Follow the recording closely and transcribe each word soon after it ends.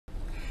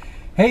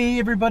Hey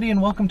everybody,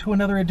 and welcome to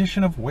another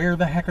edition of Where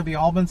the Heck Are the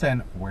Albans?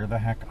 And where the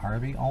heck are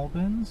the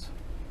Albans?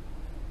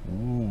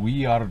 Ooh,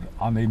 we are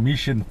on a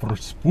mission for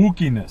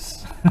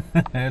spookiness.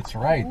 That's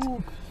right.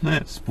 Ooh.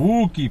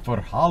 Spooky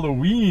for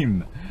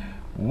Halloween.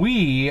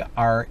 We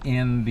are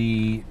in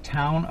the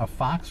town of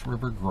Fox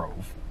River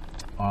Grove.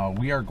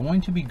 We are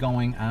going to be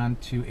going on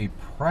to a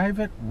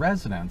private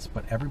residence,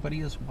 but everybody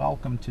is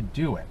welcome to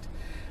do it.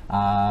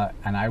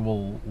 And I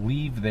will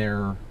leave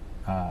their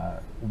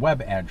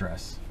web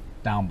address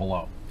down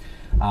below.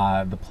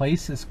 The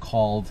place is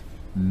called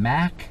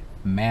Mack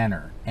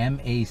Manor,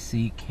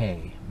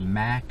 M-A-C-K,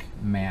 Mack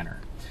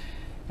Manor,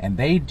 and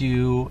they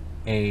do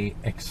a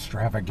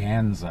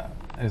extravaganza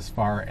as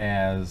far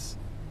as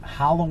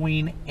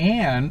Halloween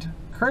and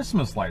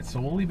Christmas lights.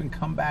 So we'll even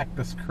come back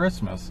this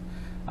Christmas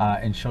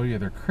and show you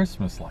their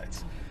Christmas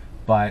lights.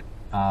 But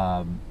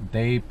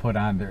they put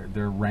on,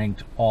 they're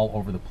ranked all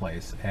over the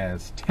place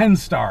as 10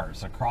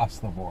 stars across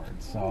the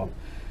board. So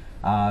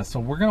so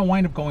we're going to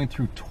wind up going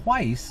through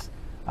twice,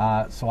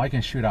 so I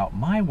can shoot out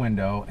my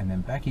window, and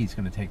then Becky's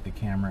going to take the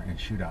camera and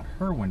shoot out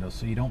her window,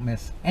 so you don't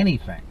miss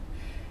anything.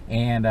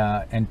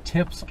 And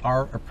tips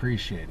are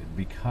appreciated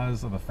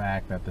because of the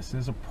fact that this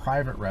is a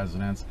private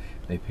residence.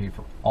 They pay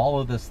for all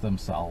of this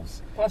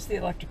themselves, plus the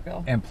electric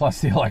bill. And plus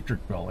the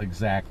electric bill,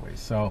 exactly.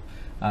 So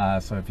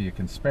so if you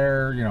can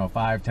spare, you know,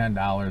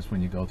 $5–10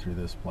 when you go through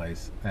this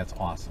place, that's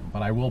awesome.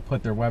 But I will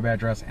put their web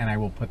address, and I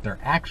will put their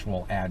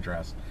actual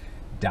address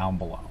down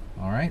below.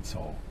 All right,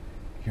 so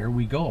here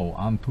we go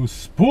on to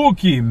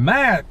spooky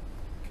Mack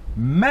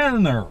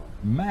Manor.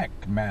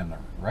 Mack Manor,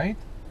 right?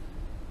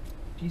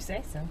 You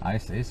say so. I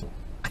say so.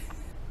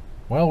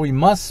 Well, we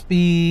must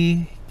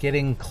be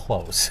getting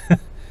close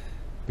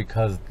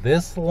because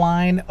this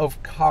line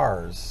of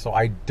cars, so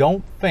I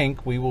don't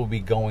think we will be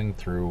going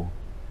through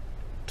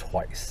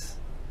twice.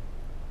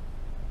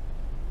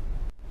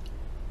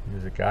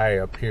 There's a guy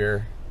up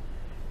here,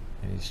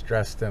 and he's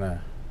dressed in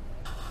a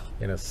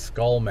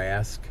skull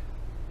mask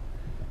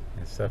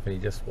and stuff, and he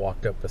just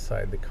walked up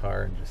beside the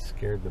car and just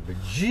scared the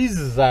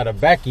bejesus out of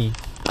Becky,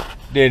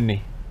 didn't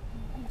he?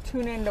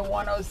 Tune in to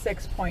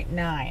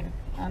 106.9.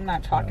 I'm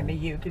not talking to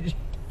you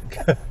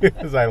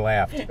because I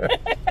laughed.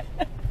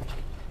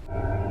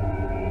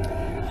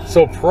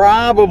 So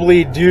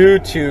probably due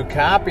to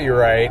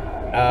copyright,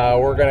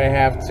 we're gonna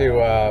have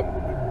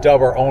to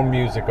dub our own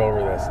music over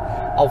this.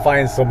 I'll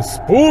find some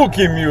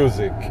spooky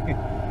music.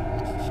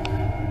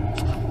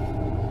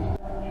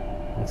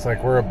 Looks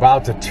like we're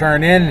about to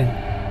turn in,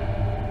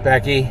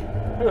 Becky.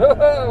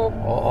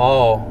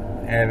 Uh-oh.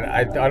 And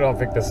I don't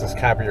think this is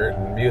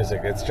copyrighted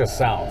music. It's just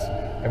sounds.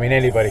 I mean,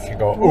 anybody can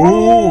go,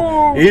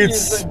 ooh,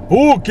 it's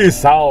spooky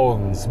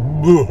sounds.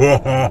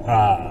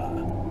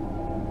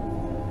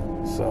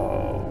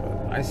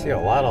 So, I see a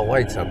lot of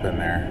lights up in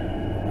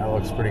there. That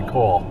looks pretty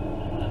cool.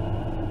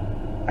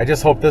 I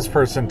just hope this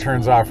person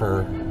turns off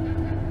her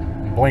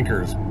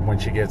blinkers when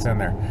she gets in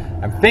there.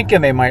 I'm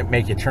thinking they might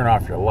make you turn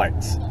off your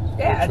lights.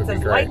 Yeah, it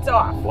says lights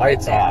off.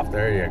 Lights off.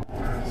 There you go.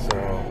 So,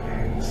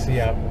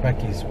 see out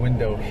Becky's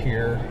window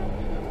here.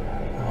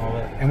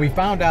 And we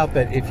found out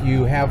that if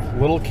you have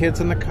little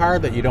kids in the car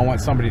that you don't want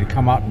somebody to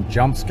come out and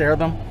jump scare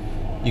them,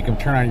 you can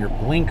turn on your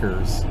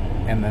blinkers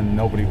and then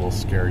nobody will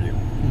scare you.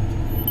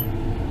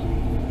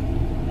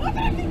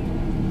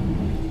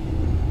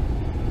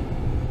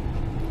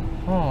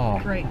 Oh.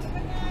 Great.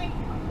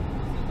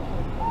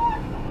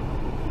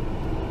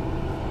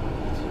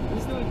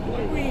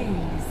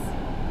 Please.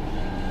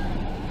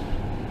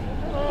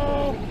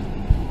 Oh.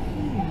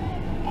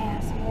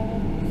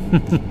 Asshole.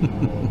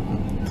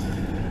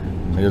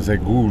 There's a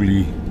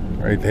ghoulie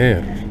right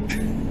there.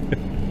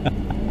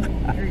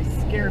 He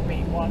scared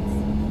me once.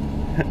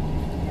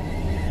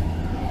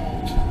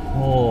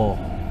 Oh,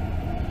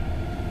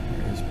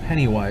 there's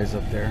Pennywise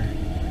up there.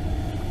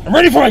 I'm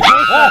ready for my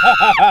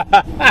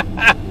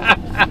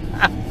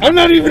I'm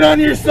not even on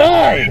your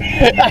side.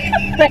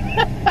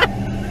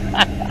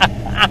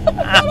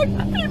 I'm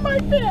gonna pee my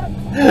pants.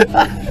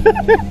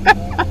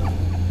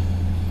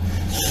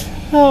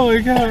 Oh my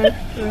god,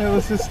 that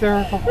was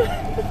hysterical.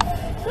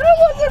 That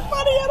wasn't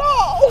funny at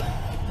all.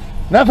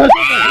 Not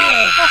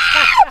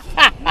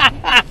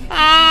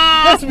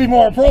That should be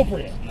more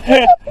appropriate. I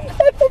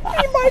have to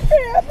pee my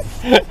pants.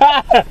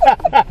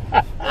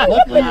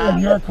 Luckily you're in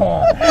your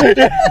car.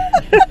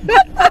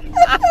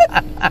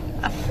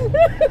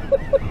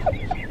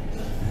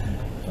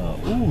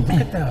 Ooh,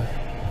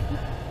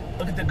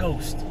 look at the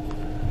ghost.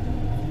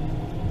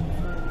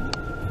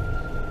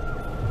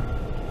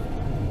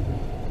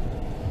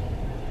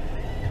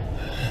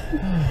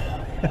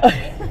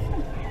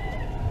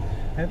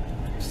 I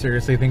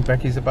seriously think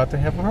Becky's about to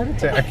have a heart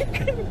attack. I'm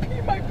gonna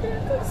pee my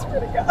pants, I swear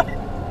to God.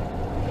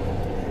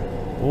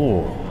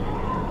 Ooh.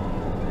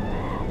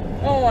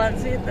 Oh,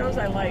 see, those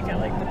I like the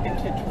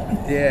vintage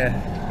ones. Yeah.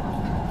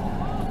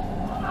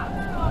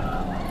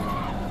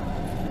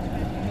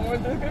 More,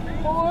 there's gonna be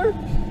more.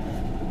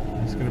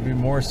 There's gonna be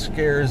more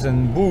scares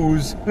and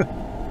booze.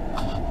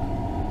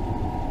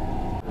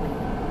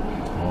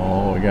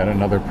 Oh, we got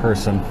another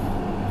person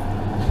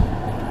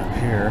up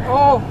here.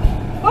 Oh.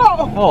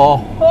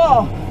 Oh.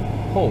 Oh.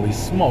 Holy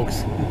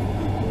smokes.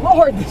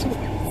 Lord, this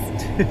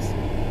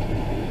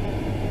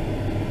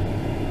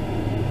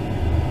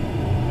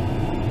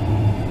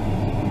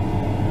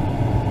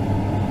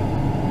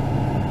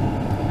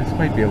This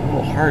might be a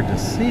little hard to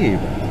see,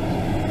 but...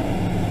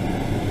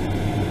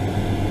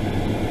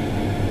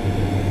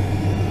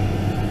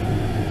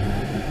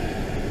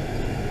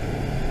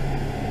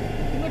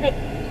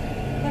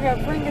 Look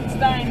at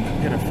Frankenstein.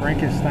 Get a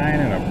Frankenstein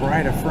and a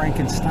Bride of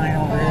Frankenstein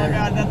over Oh there.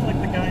 God, that's like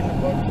the guy in the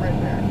book right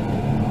there.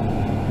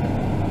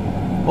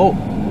 Oh,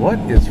 what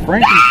is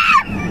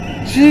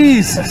Frankenstein?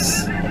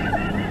 Jesus!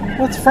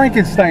 What's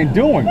Frankenstein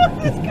doing?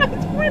 This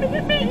guy's pointing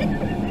at me.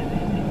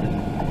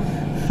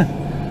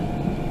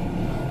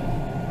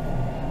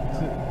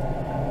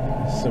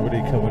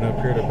 Somebody coming up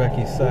here to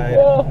Becky's side.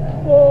 Oh,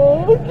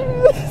 look at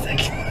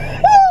this.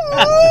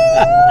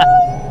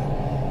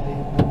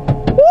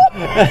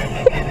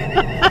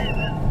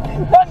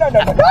 No.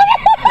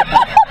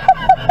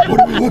 What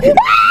are we looking at?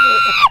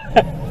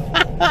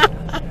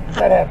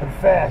 That happened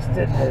fast,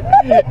 didn't it?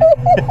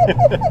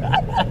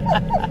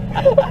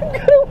 I'm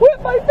gonna wet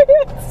my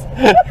pants.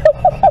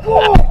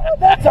 Oh,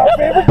 that's our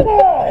favorite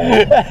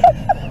guy.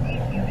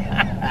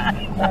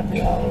 Happy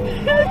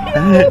Halloween.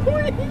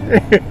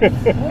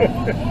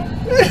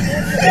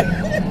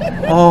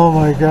 Oh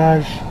my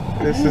gosh.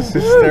 This is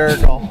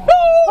hysterical.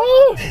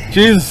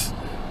 Jesus.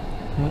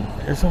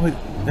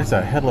 There's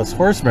a headless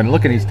horseman.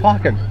 Look, and he's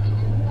talking.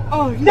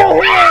 Oh,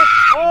 No!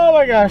 Oh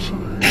my gosh.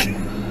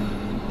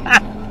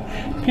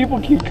 People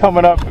keep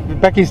coming up.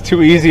 Becky's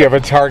too easy of a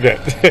target.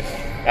 Put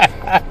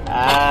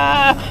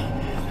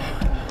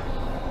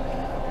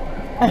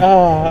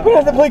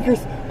on the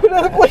blinkers. Put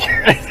on the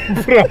blinkers.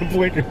 Put on the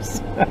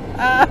blinkers.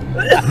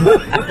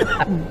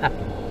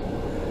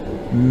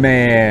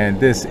 Man,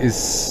 this is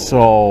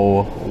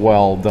so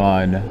well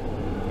done.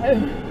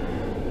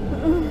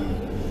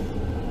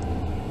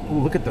 Ooh,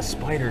 look at the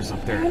spiders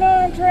up I there. know,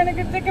 I'm trying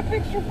to take a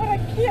picture, but I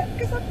can't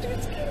because I'm too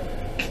scared.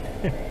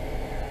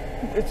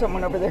 There's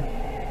someone over there.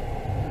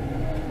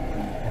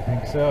 I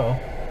think so.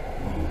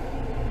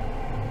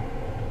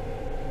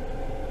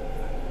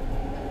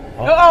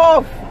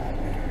 Oh!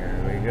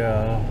 Here we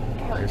go.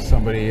 There's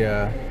somebody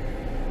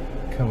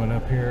coming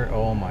up here.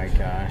 Oh my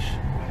gosh.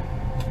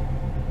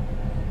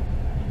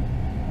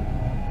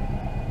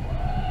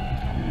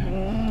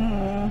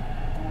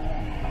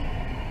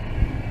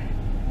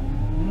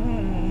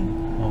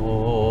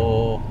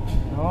 Oh.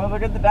 Oh,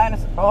 look at the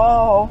dinosaurs.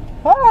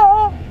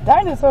 Oh,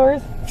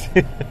 dinosaurs.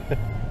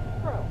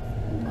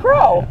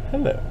 Crow.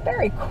 Hello.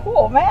 Very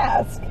cool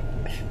mask.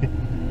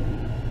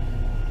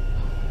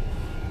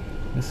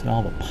 Missing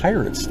all the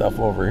pirate stuff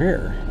over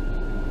here.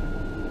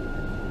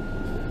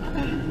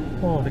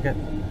 Oh, they got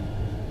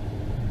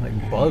like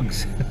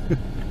bugs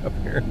up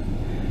here.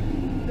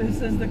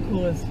 This is the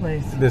coolest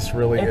place. This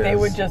really is. If they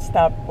would just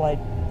stop, like,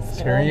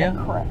 Scaring you?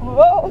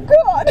 Oh,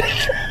 God.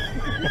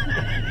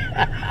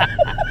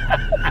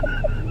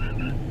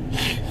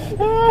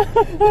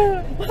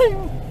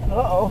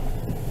 Uh-oh.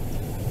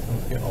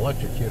 Someone's getting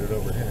electrocuted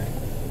over here.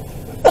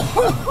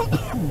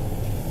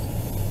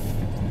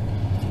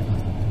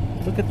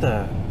 Look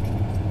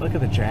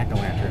at the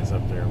jack-o'-lanterns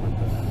up there with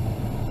the...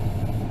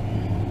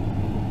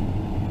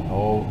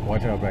 Oh,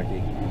 watch out,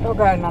 Becky. Oh,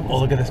 God, not this. Oh,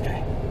 look at this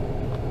guy.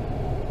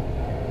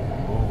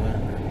 Oh,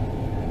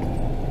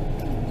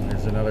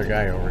 there's another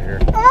guy over here.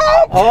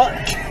 Oh,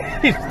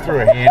 he threw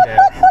a hand at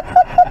us.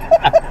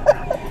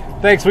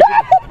 Thanks, we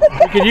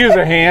could use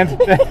a hand.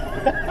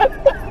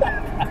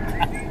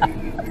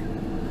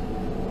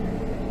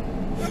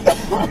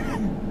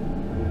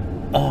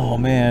 Oh,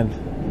 man.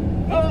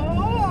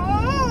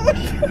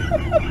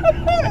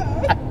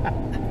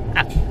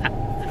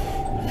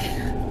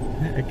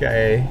 That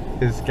guy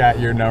has got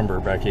your number,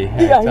 Becky.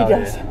 Yeah, he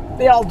does.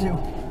 They all do.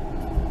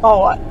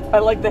 Oh, I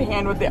like the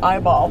hand with the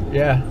eyeball.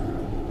 Yeah.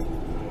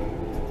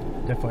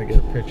 Definitely get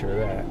a picture of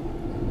that.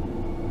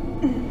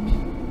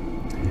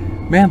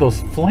 Man,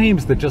 those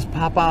flames that just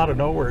pop out of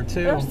nowhere,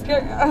 too. They're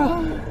scary.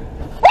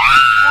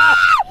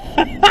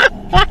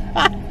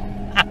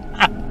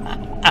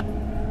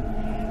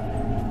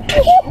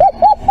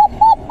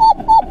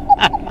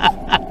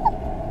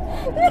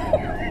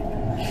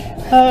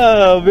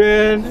 Oh,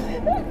 man.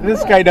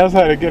 This guy knows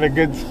how to get a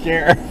good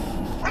scare.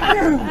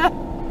 I'm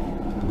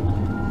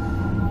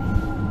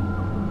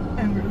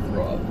gonna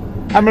throw up.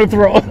 I'm gonna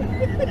throw it.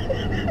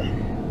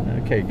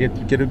 Okay,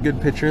 get a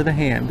good picture of the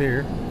hand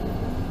here.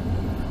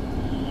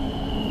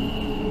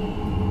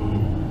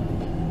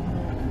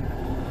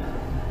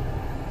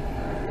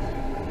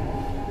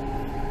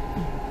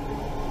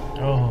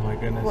 Oh my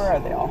goodness. Where are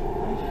they all?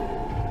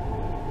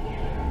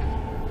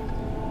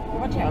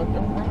 Watch out.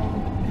 Don't run.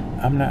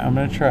 I'm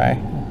gonna try.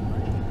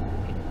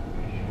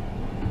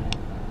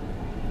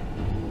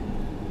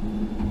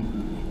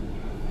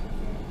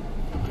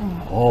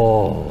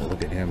 Oh,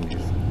 look at him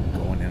just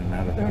going in and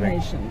out of the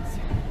Donations.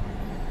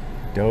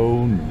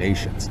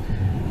 Donations.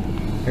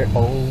 Here,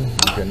 oh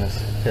my goodness.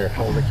 Here,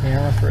 hold the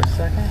camera for a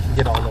second.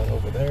 Get all that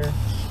over there.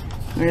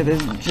 Look at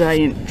this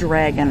giant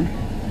dragon.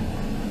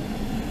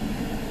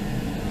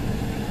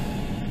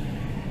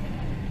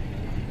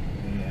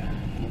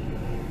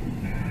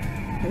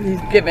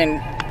 He's giving.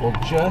 Well,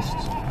 just.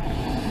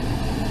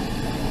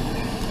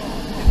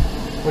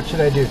 What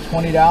should I do?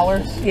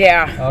 $20?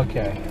 Yeah.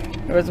 Okay.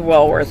 It was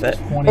well worth it.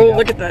 $20. Oh,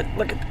 look at that!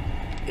 Look at.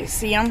 You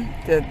see him?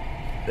 Oh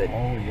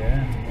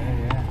yeah.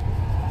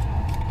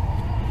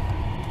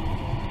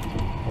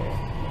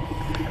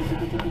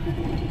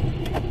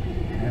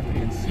 Have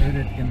to insert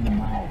it in the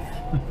mouth.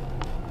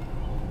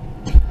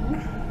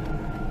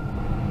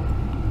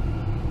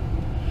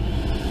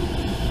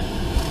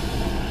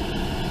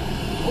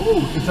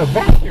 Oh, it's a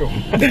vacuum.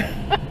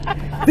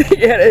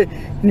 He had a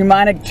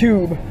pneumonic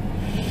tube.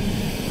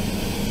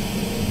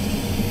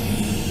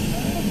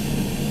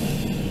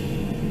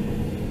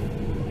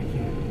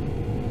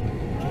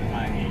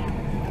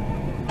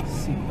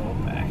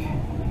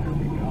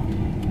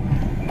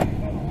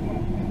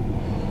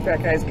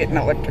 That guy's getting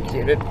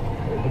electrocuted.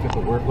 Look at the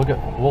word. Look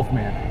at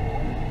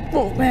Wolfman.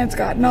 Wolfman's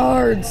got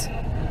nards.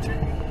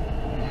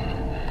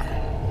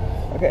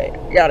 Okay,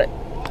 got it.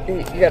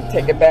 You got to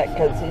take it back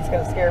because he's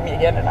going to scare me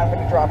again, and I'm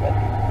going to drop it.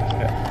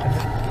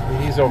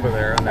 Yeah. He's over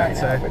there on that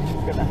side. But she's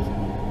gonna...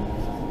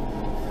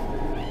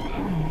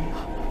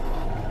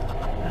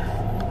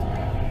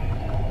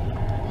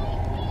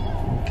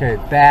 Okay,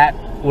 that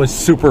was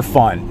super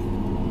fun.